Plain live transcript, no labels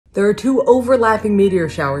There are two overlapping meteor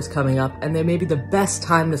showers coming up, and they may be the best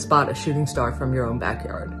time to spot a shooting star from your own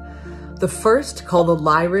backyard. The first, called the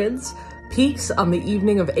Lyrids, peaks on the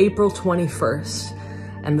evening of April 21st,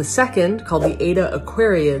 and the second, called the Eta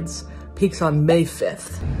Aquariids, peaks on May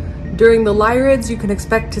 5th. During the Lyrids, you can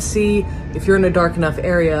expect to see, if you're in a dark enough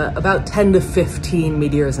area, about 10 to 15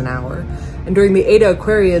 meteors an hour. And during the Eta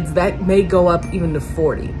Aquariids, that may go up even to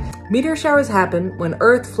 40. Meteor showers happen when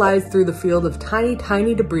Earth flies through the field of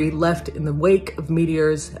tiny debris left in the wake of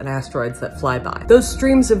meteors and asteroids that fly by. Those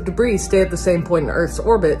streams of debris stay at the same point in Earth's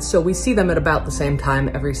orbit, so we see them at about the same time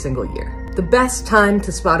every single year. The best time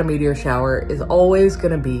to spot a meteor shower is always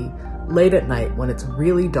going to be late at night when it's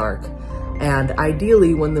really dark, and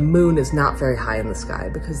ideally when the moon is not very high in the sky,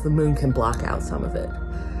 because the moon can block out some of it.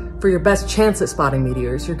 For your best chance at spotting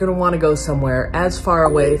meteors, you're going to want to go somewhere as far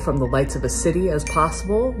away from the lights of a city as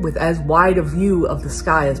possible, with as wide a view of the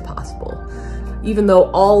sky as possible. Even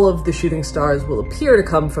though all of the shooting stars will appear to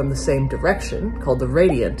come from the same direction, called the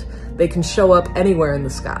radiant, they can show up anywhere in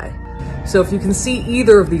the sky. So if you can see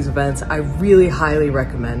either of these events, I really highly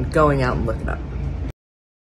recommend going out and looking up.